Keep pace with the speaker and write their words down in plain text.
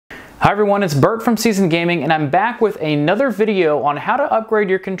Hi everyone, it's Bert from Seasoned Gaming, and I'm back with another video on how to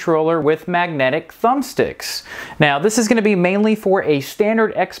upgrade your controller with magnetic thumbsticks. Now, this is going to be mainly for a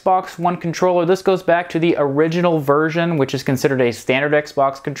standard Xbox One controller. This goes back to the original version, which is considered a standard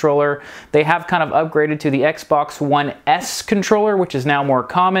Xbox controller. They have kind of upgraded to the Xbox One S controller, which is now more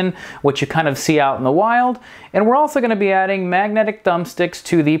common, which you kind of see out in the wild. And we're also going to be adding magnetic thumbsticks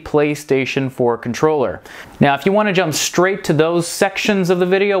to the PlayStation 4 controller. Now, if you want to jump straight to those sections of the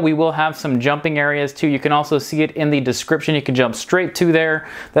video, we will have some jumping areas too. You can also see it in the description. You can jump straight to there.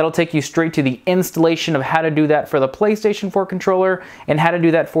 That'll take you straight to the installation of how to do that for the PlayStation 4 controller and how to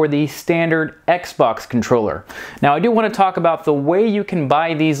do that for the standard Xbox controller. Now, I do want to talk about the way you can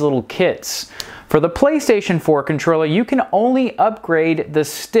buy these little kits. For the PlayStation 4 controller, you can only upgrade the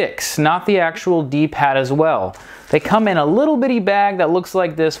sticks, not the actual D-pad as well. They come in a little bitty bag that looks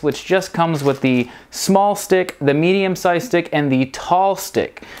like this, which just comes with the small stick, the medium-sized stick, and the tall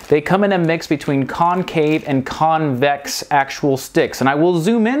stick. They come in a mix between concave and convex actual sticks, and I will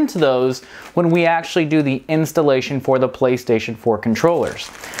zoom into those when we actually do the installation for the PlayStation 4 controllers.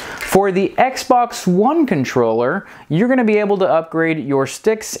 For the Xbox One controller, you're going to be able to upgrade your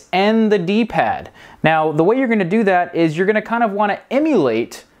sticks and the D-pad. Now, the way you're going to do that is you're going to kind of want to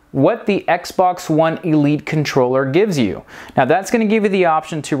emulate what the Xbox One Elite controller gives you. Now, that's going to give you the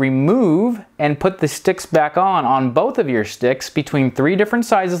option to remove and put the sticks back on both of your sticks between 3 different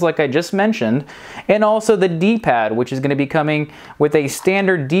sizes like I just mentioned, and also the D-pad, which is going to be coming with a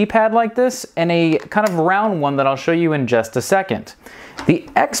standard D-pad like this and a kind of round one that I'll show you in just a second. The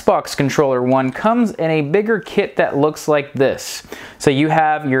Xbox controller one comes in a bigger kit that looks like this. So you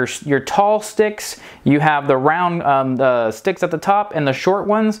have your tall sticks, you have the round sticks at the top and the short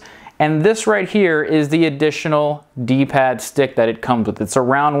ones, and this right here is the additional D-pad stick that it comes with. It's a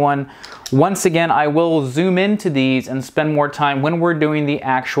round one. Once again, I will zoom into these and spend more time when we're doing the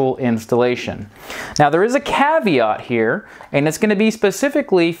actual installation. Now, there is a caveat here, and it's going to be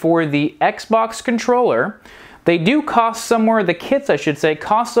specifically for the Xbox controller. They do cost somewhere, the kits I should say,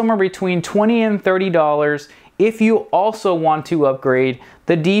 cost somewhere between $20 and $30 if you also want to upgrade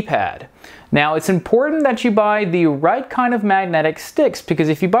the D-pad. Now, it's important that you buy the right kind of magnetic sticks, because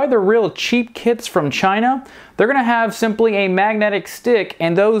if you buy the real cheap kits from China, they're going to have simply a magnetic stick,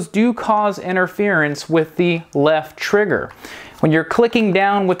 and those do cause interference with the left trigger. When you're clicking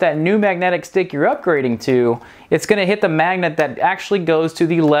down with that new magnetic stick you're upgrading to, it's going to hit the magnet that actually goes to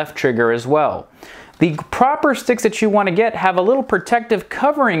the left trigger as well. The proper sticks that you want to get have a little protective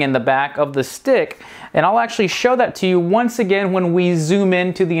covering in the back of the stick, and I'll actually show that to you once again when we zoom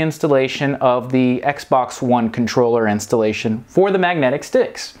into the installation of the Xbox One controller installation for the magnetic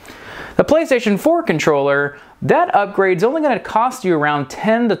sticks. The PlayStation 4 controller, that upgrade's only going to cost you around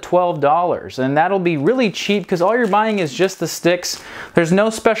 $10 to $12, and that'll be really cheap because all you're buying is just the sticks. There's no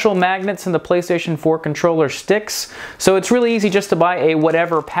special magnets in the PlayStation 4 controller sticks, so it's really easy just to buy a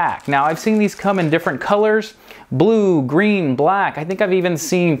whatever pack. Now, I've seen these come in different colors: blue, green, black. I think I've even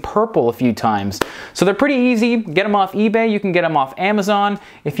seen purple a few times. So they're pretty easy. Get them off eBay. You can get them off Amazon.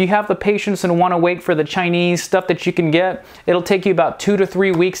 If you have the patience and want to wait for the Chinese stuff that you can get, it'll take you about 2 to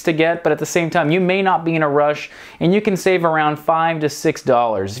 3 weeks to get, but at the same time, you may not be in a rush, and you can save around $5 to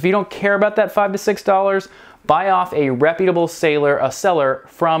 $6. If you don't care about that $5 to $6, buy off a reputable seller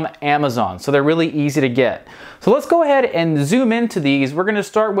from Amazon. So they're really easy to get. So let's go ahead and zoom into these. We're going to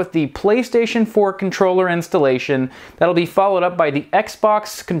start with the PlayStation 4 controller installation. That'll be followed up by the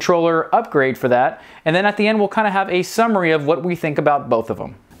Xbox controller upgrade for that. And then at the end, we'll kind of have a summary of what we think about both of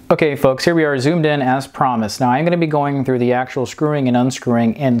them. Okay folks, here we are zoomed in as promised. Now, I'm going to be going through the actual screwing and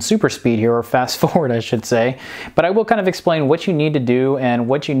unscrewing in super speed here, or fast forward I should say, but I will kind of explain what you need to do and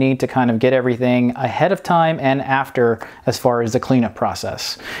what you need to kind of get everything ahead of time and after as far as the cleanup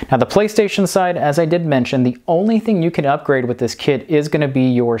process. Now, the PlayStation side, as I did mention, the only thing you can upgrade with this kit is going to be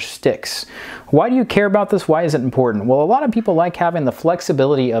your sticks. Why do you care about this? Why is it important? Well, a lot of people like having the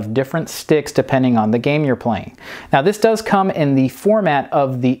flexibility of different sticks depending on the game you're playing. Now, this does come in the format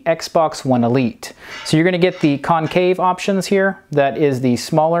of the Xbox One Elite. So you're going to get the concave options here. That is the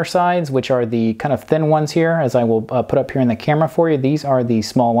smaller sides, which are the kind of thin ones here, as I will put up here in the camera for you. These are the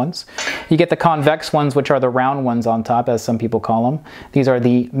small ones. You get the convex ones, which are the round ones on top, as some people call them. These are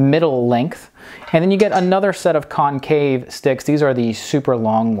the middle length. And then you get another set of concave sticks. These are the super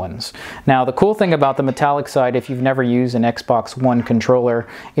long ones. Now, the cool thing about the metallic side, if you've never used an Xbox One controller,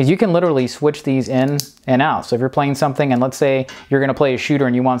 is you can literally switch these in and out. So if you're playing something and let's say you're going to play a shooter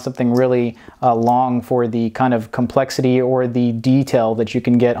and you want want something really long for the kind of complexity or the detail that you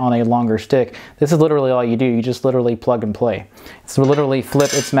can get on a longer stick, this is literally all you do. You just literally plug and play. So literally flip,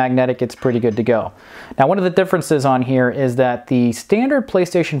 it's magnetic, it's pretty good to go. Now, one of the differences on here is that the standard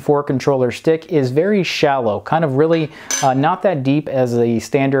PlayStation 4 controller stick is very shallow, kind of really not that deep as the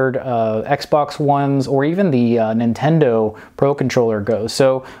standard Xbox Ones or even the Nintendo Pro controller goes.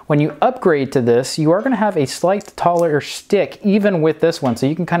 So when you upgrade to this, you are going to have a slight taller stick even with this one. So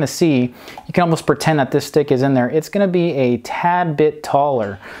you can kind of see, you can almost pretend that this stick is in there. It's going to be a tad bit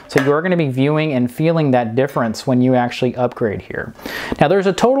taller. So you are going to be viewing and feeling that difference when you actually upgrade here. Now, there's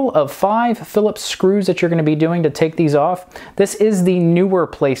a total of 5 Phillips screws that you're going to be doing to take these off. This is the newer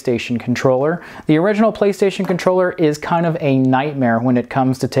PlayStation controller. The original PlayStation controller is kind of a nightmare when it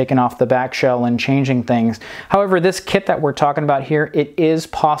comes to taking off the back shell and changing things. However, this kit that we're talking about here, it is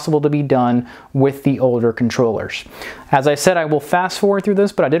possible to be done with the older controllers. As I said, I will fast forward through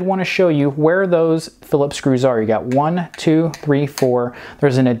this, but I did want to show you where those Phillips screws are. You got 1, 2, 3, 4.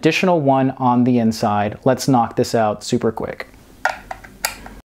 There's an additional one on the inside. Let's knock this out super quick.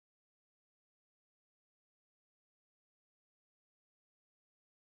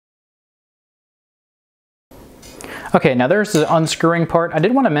 Okay, now there's the unscrewing part. I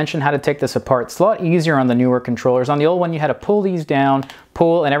did want to mention how to take this apart. It's a lot easier on the newer controllers. On the old one, you had to pull these down,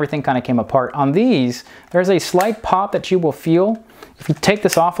 pull, and everything kind of came apart. On these, there's a slight pop that you will feel. If you take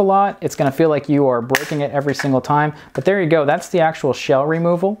this off a lot, it's going to feel like you are breaking it every single time. But there you go, that's the actual shell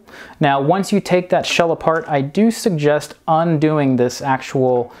removal. Now, once you take that shell apart, I do suggest undoing this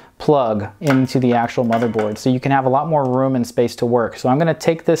actual plug into the actual motherboard so you can have a lot more room and space to work. So I'm going to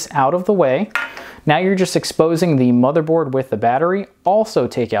take this out of the way. Now you're just exposing the motherboard with the battery. Also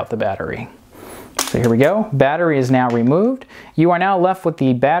take out the battery. So here we go. Battery is now removed. You are now left with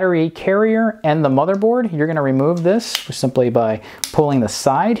the battery carrier and the motherboard. You're going to remove this simply by pulling the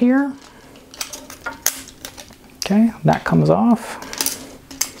side here. Okay, that comes off.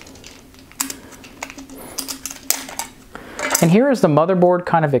 And here is the motherboard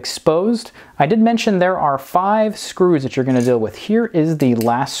kind of exposed. I did mention there are 5 screws that you're going to deal with. Here is the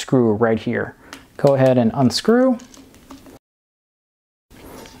last screw right here. Go ahead and unscrew.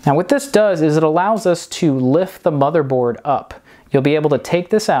 Now what this does is it allows us to lift the motherboard up. You'll be able to take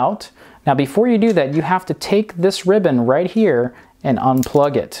this out. Now before you do that, you have to take this ribbon right here and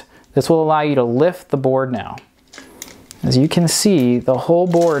unplug it. This will allow you to lift the board now. As you can see, the whole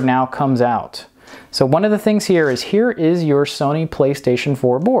board now comes out. So one of the things here is your Sony PlayStation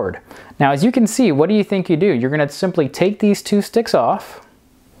 4 board. Now as you can see, what do you think you do? You're going to simply take these 2 sticks off,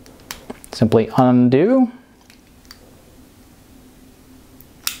 simply undo,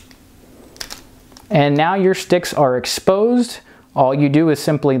 and now your sticks are exposed. All you do is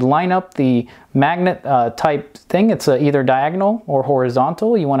simply line up the magnet type thing. It's either diagonal or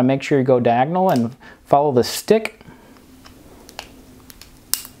horizontal. You want to make sure you go diagonal and follow the stick.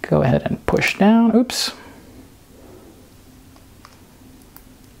 Go ahead and push down. Oops.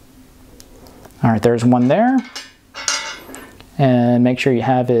 All right, there's one there. And make sure you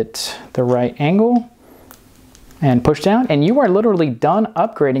have it the right angle. And push down. And you are literally done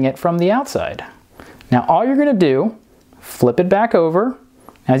upgrading it from the outside. Now all you're going to do, flip it back over.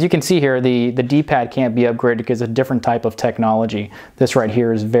 As you can see here, the D-pad can't be upgraded because it's a different type of technology. This right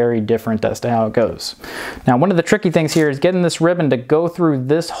here is very different as to how it goes. Now one of the tricky things here is getting this ribbon to go through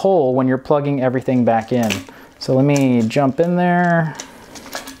this hole when you're plugging everything back in. So let me jump in there.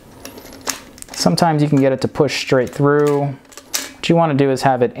 Sometimes you can get it to push straight through. What you want to do is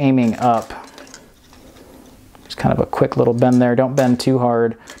have it aiming up. Just kind of a quick little bend there. Don't bend too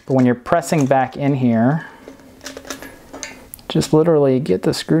hard. But when you're pressing back in here, just literally get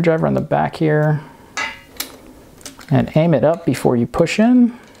the screwdriver on the back here and aim it up before you push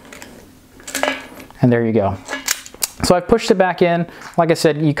in. And there you go. So I've pushed it back in. Like I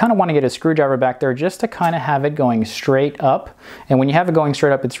said, you kind of want to get a screwdriver back there just to kind of have it going straight up. And when you have it going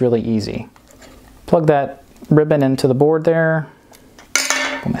straight up, it's really easy. Plug that ribbon into the board there.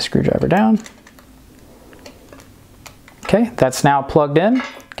 Put my screwdriver down. Okay, that's now plugged in.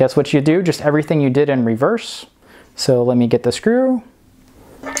 Guess what you do? Just everything you did in reverse. So let me get the screw.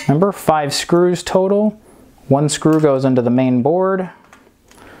 Remember, 5 screws total. 1 screw goes into the main board.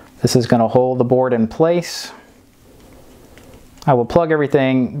 This is going to hold the board in place. I will plug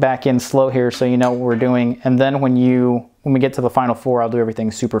everything back in slow here so you know what we're doing. And then when we get to the final 4, I'll do everything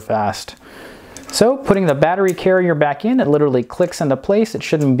super fast. So putting the battery carrier back in, it literally clicks into place. It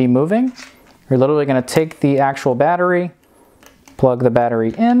shouldn't be moving. You're literally going to take the actual battery, plug the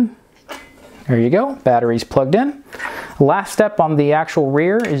battery in. There you go, battery's plugged in. Last step on the actual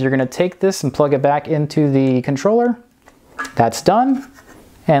rear is you're going to take this and plug it back into the controller. That's done.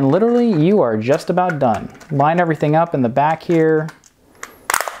 and literally you are just about done. Line everything up in the back here,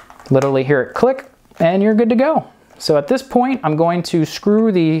 literally hear it click, and you're good to go. So at this point, I'm going to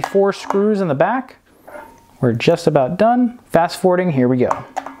screw the 4 screws in the back. We're just about done. Fast forwarding, here we go.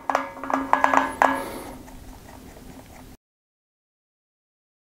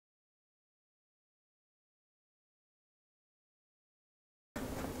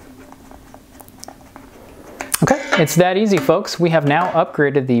 Okay, it's that easy, folks. We have now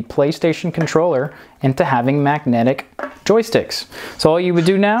upgraded the PlayStation controller into having magnetic joysticks. So all you would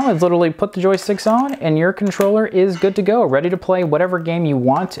do now is literally put the joysticks on and your controller is good to go, ready to play whatever game you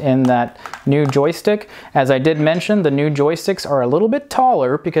want in that new joystick. As I did mention, the new joysticks are a little bit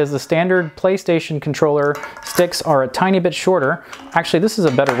taller because the standard PlayStation controller sticks are a tiny bit shorter. Actually, this is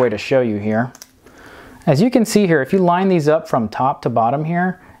a better way to show you here. As you can see here, if you line these up from top to bottom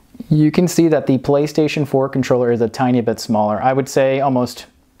here, you can see that the PlayStation 4 controller is a tiny bit smaller. I would say almost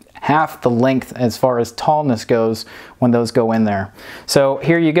half the length as far as tallness goes when those go in there. So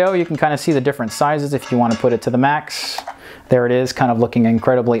here you go, you can kind of see the different sizes if you want to put it to the max. There it is, kind of looking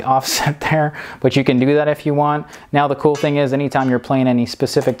incredibly offset there, but you can do that if you want. Now the cool thing is anytime you're playing any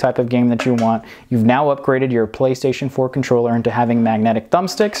specific type of game that you want, you've now upgraded your PlayStation 4 controller into having magnetic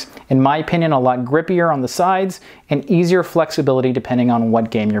thumbsticks. In my opinion, a lot grippier on the sides and easier flexibility depending on what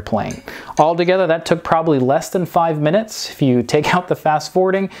game you're playing. Altogether, that took probably less than 5 minutes. If you take out the fast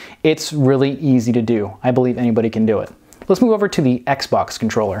forwarding, it's really easy to do. I believe anybody can do it. Let's move over to the Xbox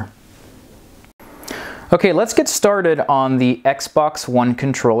controller. Okay, let's get started on the Xbox One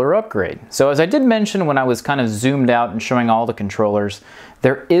controller upgrade. So as I did mention when I was kind of zoomed out and showing all the controllers,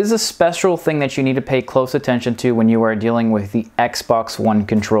 there is a special thing that you need to pay close attention to when you are dealing with the Xbox One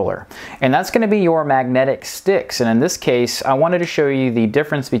controller. And that's going to be your magnetic sticks. And in this case, I wanted to show you the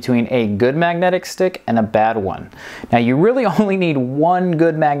difference between a good magnetic stick and a bad one. Now you really only need one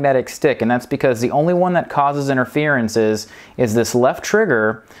good magnetic stick, and that's because the only one that causes interference is this left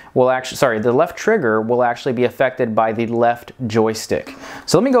trigger will actually, the left trigger will actually be affected by the left joystick.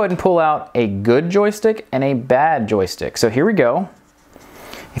 So let me go ahead and pull out a good joystick and a bad joystick. So here we go.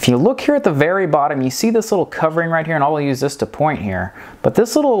 If you look here at the very bottom, you see this little covering right here, and I'll use this to point here. But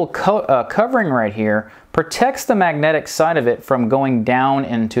this little covering right here protects the magnetic side of it from going down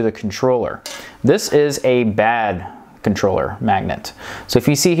into the controller. This is a bad controller magnet. So if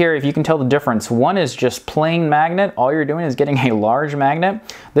you see here, if you can tell the difference, one is just plain magnet. All you're doing is getting a large magnet.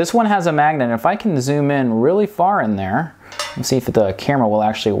 This one has a magnet. And if I can zoom in really far in there, and see if the camera will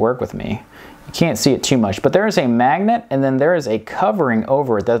actually work with me. You can't see it too much, but there is a magnet and then there is a covering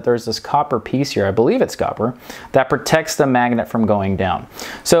over it. There's this copper piece here, I believe it's copper, that protects the magnet from going down.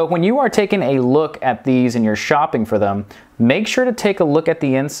 So when you are taking a look at these and you're shopping for them, make sure to take a look at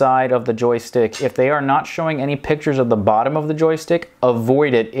the inside of the joystick. If they are not showing any pictures of the bottom of the joystick,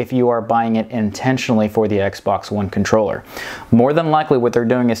 avoid it if you are buying it intentionally for the Xbox One controller. More than likely what they're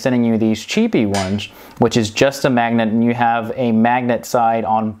doing is sending you these cheapy ones, which is just a magnet, and you have a magnet side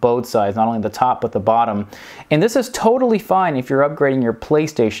on both sides, not only the top but the bottom. And this is totally fine if you're upgrading your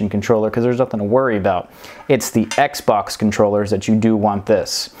PlayStation controller because there's nothing to worry about. It's the Xbox controllers that you do want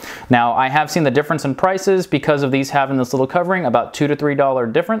this. Now I have seen the difference in prices because of these having this little covering, about $2 to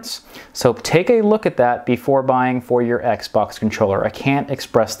 $3 difference. So take a look at that before buying for your Xbox controller. I can't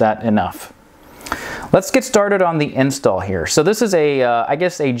express that enough. Let's get started on the install here. So this is I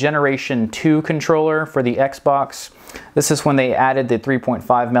guess a Generation 2 controller for the Xbox. This is when they added the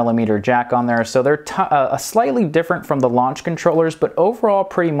 3.5mm jack on there. So they're slightly different from the launch controllers, but overall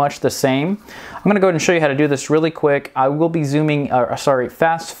pretty much the same. I'm gonna go ahead and show you how to do this really quick. I will be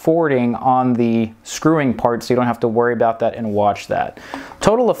fast forwarding on the screwing part so you don't have to worry about that and watch that.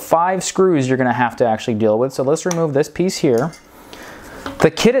 Total of 5 screws you're gonna have to actually deal with. So let's remove this piece here.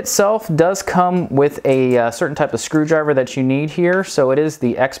 The kit itself does come with a certain type of screwdriver that you need here. So it is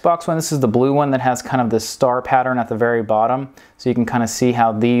the Xbox one. This is the blue one that has kind of this star pattern at the very bottom. So you can kind of see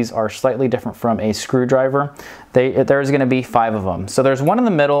how these are slightly different from a screwdriver. There's going to be 5 of them. So there's one in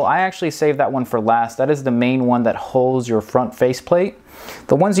the middle. I actually saved that one for last. That is the main one that holds your front faceplate.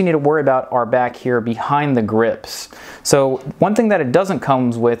 The ones you need to worry about are back here behind the grips. So one thing that it doesn't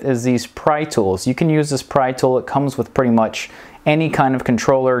come with is these pry tools. You can use this pry tool. It comes with pretty much any kind of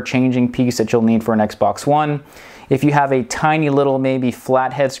controller changing piece that you'll need for an Xbox One. If you have a tiny little maybe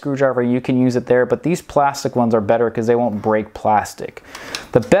flathead screwdriver, you can use it there, but these plastic ones are better because they won't break plastic.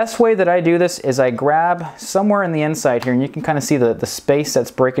 The best way that I do this is I grab somewhere in the inside here, and you can kind of see the space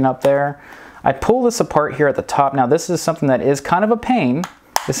that's breaking up there. I pull this apart here at the top. Now this is something that is kind of a pain.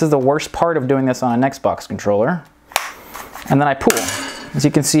 This is the worst part of doing this on an Xbox controller. And then I pull. as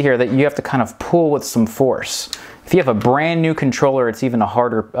you can see here, that you have to kind of pull with some force. If you have a brand new controller, it's even a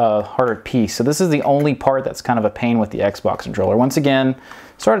harder piece. So this is the only part that's kind of a pain with the Xbox controller. Once again,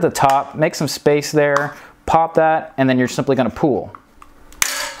 start at the top, make some space there, pop that, and then you're simply going to pull.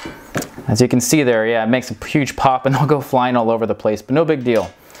 As you can see there, yeah, it makes a huge pop and they'll go flying all over the place, but no big deal.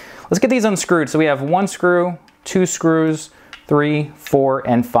 Let's get these unscrewed. So we have 1 screw, 2 screws, 3, 4,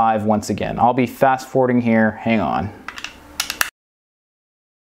 and 5 once again. I'll be fast forwarding here, hang on.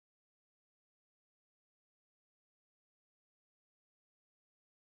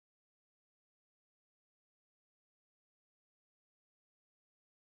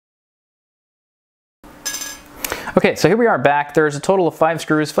 Okay, so here we are back. There's a total of 5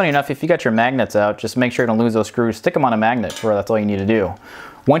 screws. Funny enough, if you got your magnets out, just make sure you don't lose those screws. Stick them on a magnet, that's all you need to do.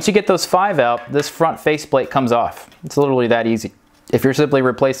 Once you get those 5 out, this front faceplate comes off. It's literally that easy. If you're simply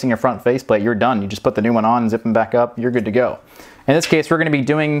replacing your front faceplate, you're done. You just put the new one on, zip them back up, you're good to go. In this case, we're going to be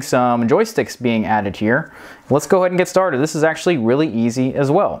doing some joysticks being added here. Let's go ahead and get started. This is actually really easy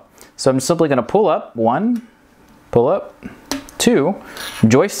as well. So I'm simply going to pull up, 1, pull up, 2.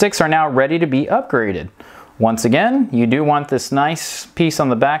 Joysticks are now ready to be upgraded. Once again, you do want this nice piece on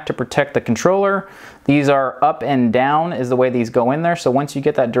the back to protect the controller. These are up and down is the way these go in there. So once you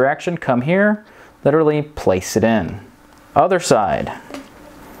get that direction, come here, literally place it in. Other side.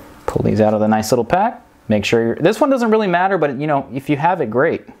 Pull these out of the nice little pack. Make sure this one doesn't really matter, but you know, if you have it,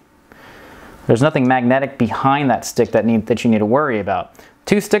 great. There's nothing magnetic behind that stick that you need to worry about.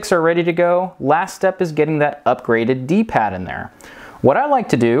 2 sticks are ready to go. Last step is getting that upgraded D-pad in there. What I like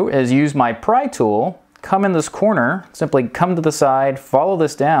to do is use my pry tool, come in this corner, simply come to the side, follow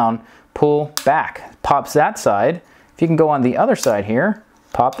this down, pull back. Pops that side. If you can go on the other side here,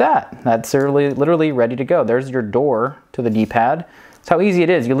 pop that. That's literally ready to go. There's your door to the D-pad. That's how easy it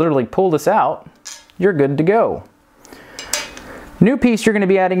is. You literally pull this out, you're good to go. New piece you're going to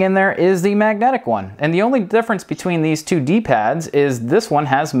be adding in there is the magnetic one. And the only difference between these 2 D-pads is this one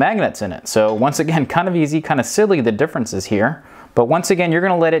has magnets in it. So once again, kind of easy, kind of silly the differences here. But once again, you're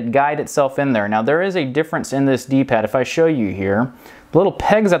going to let it guide itself in there. Now there is a difference in this D-pad. If I show you here, the little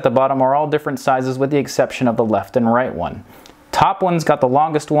pegs at the bottom are all different sizes with the exception of the left and right one. Top one's got the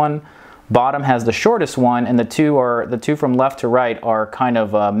longest one, bottom has the shortest one, and the two from left to right are kind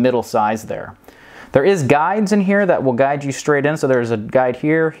of middle size there. There is guides in here that will guide you straight in. So there's a guide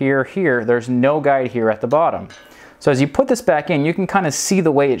here, here, here. There's no guide here at the bottom. So as you put this back in, you can kind of see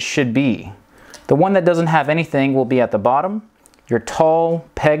the way it should be. The one that doesn't have anything will be at the bottom. Your tall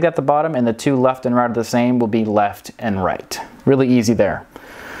peg at the bottom and the 2 left and right are the same will be left and right. Really easy there.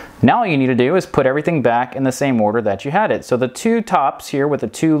 Now all you need to do is put everything back in the same order that you had it. So the 2 tops here with the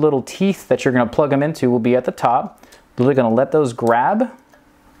 2 little teeth that you're going to plug them into will be at the top. You're going to let those grab.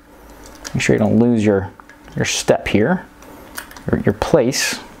 Make sure you don't lose your step here, or your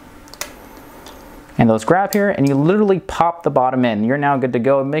place. And those grab here and you literally pop the bottom in. You're now good to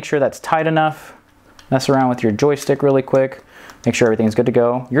go. Make sure that's tight enough. Mess around with your joystick really quick. Make sure everything's good to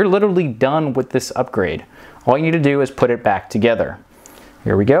go. You're literally done with this upgrade. All you need to do is put it back together.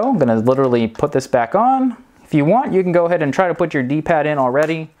 Here we go. I'm going to literally put this back on. If you want, you can go ahead and try to put your D-pad in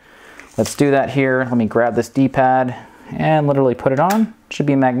already. Let's do that here. Let me grab this D-pad and literally put it on. It should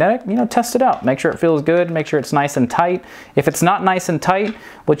be magnetic. You know, test it out. Make sure it feels good. Make sure it's nice and tight. If it's not nice and tight,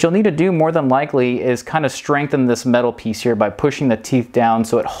 what you'll need to do more than likely is kind of strengthen this metal piece here by pushing the teeth down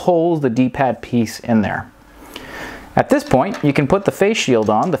so it holds the D-pad piece in there. At this point, you can put the face shield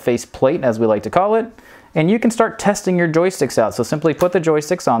on, the face plate as we like to call it, and you can start testing your joysticks out. So simply put the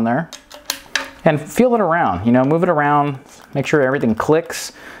joysticks on there and feel it around, you know, move it around, make sure everything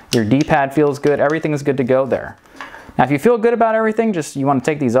clicks, your D-pad feels good, everything is good to go there. Now if you feel good about everything, just you want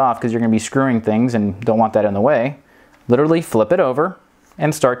to take these off because you're going to be screwing things and don't want that in the way. Literally flip it over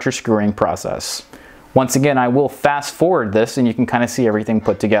and start your screwing process. Once again, I will fast forward this and you can kind of see everything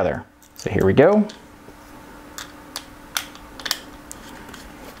put together. So here we go.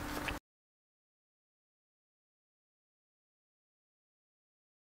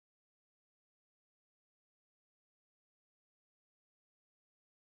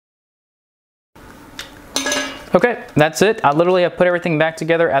 Okay, that's it. I literally have put everything back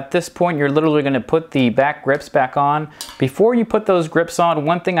together. At this point, you're literally going to put the back grips back on. Before you put those grips on,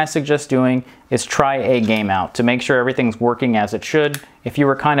 one thing I suggest doing is try a game out to make sure everything's working as it should. If you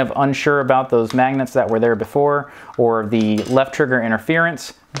were kind of unsure about those magnets that were there before or the left trigger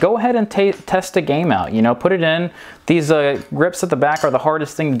interference, go ahead and test a game out. You know, put it in. These grips at the back are the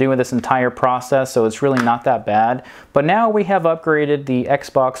hardest thing to do with this entire process, so it's really not that bad. But now we have upgraded the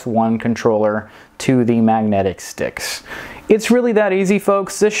Xbox One controller to the magnetic sticks. It's really that easy,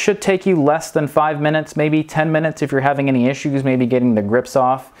 folks. This should take you less than 5 minutes, maybe 10 minutes if you're having any issues, maybe getting the grips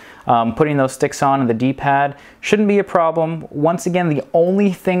off. Putting those sticks on and the D-pad shouldn't be a problem. Once again, the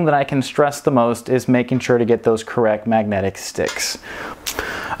only thing that I can stress the most is making sure to get those correct magnetic sticks.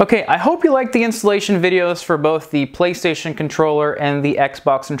 Okay, I hope you liked the installation videos for both the PlayStation controller and the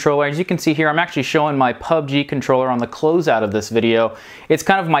Xbox controller. As you can see here, I'm actually showing my PUBG controller on the closeout of this video. It's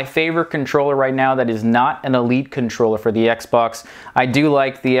kind of my favorite controller right now that is not an Elite controller for the Xbox. I do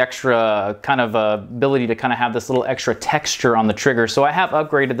like the extra kind of ability to kind of have this little extra texture on the trigger, so I have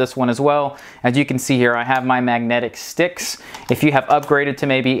upgraded this one as well. As you can see here, I have my magnetic sticks. If you have upgraded to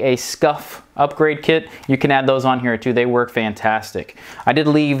maybe a scuff upgrade kit, you can add those on here too. They work fantastic. I did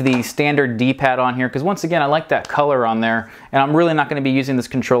leave the standard D-pad on here because once again, I like that color on there, and I'm really not going to be using this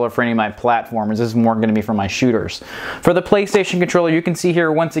controller for any of my platformers. This is more going to be for my shooters. For the PlayStation controller, you can see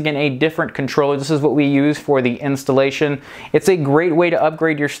here once again a different controller. This is what we use for the installation. It's a great way to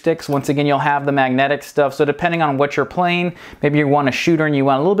upgrade your sticks. Once again, you'll have the magnetic stuff, so depending on what you're playing, maybe you want a shooter and you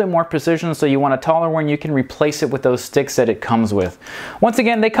want a little bit more precision, so you want a taller one, you can replace it with those sticks that it comes with. Once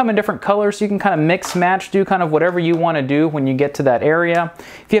again, they come in different colors, so you can kind of mix, match, do kind of whatever you want to do when you get to that area.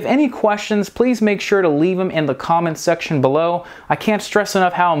 If you have any questions, please make sure to leave them in the comments section below. I can't stress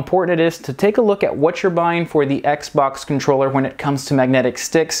enough how important it is to take a look at what you're buying for the Xbox controller when it comes to magnetic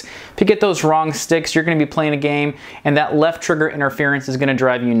sticks. If you get those wrong sticks, you're going to be playing a game and that left trigger interference is going to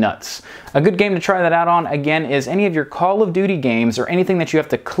drive you nuts. A good game to try that out on, again, is any of your Call of Duty games or anything that you have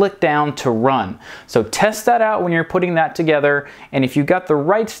to click down to run. So test that out when you're putting that together, and if you got the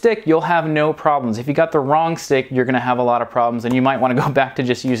right stick, you'll have no problems. If you got the wrong stick, you're going to have a lot of problems, and you might want to go back to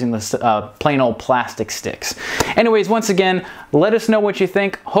just using the plain old plastic sticks. Anyways, once again, let us know what you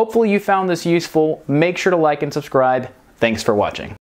think. Hopefully you found this useful. Make sure to like and subscribe. Thanks for watching.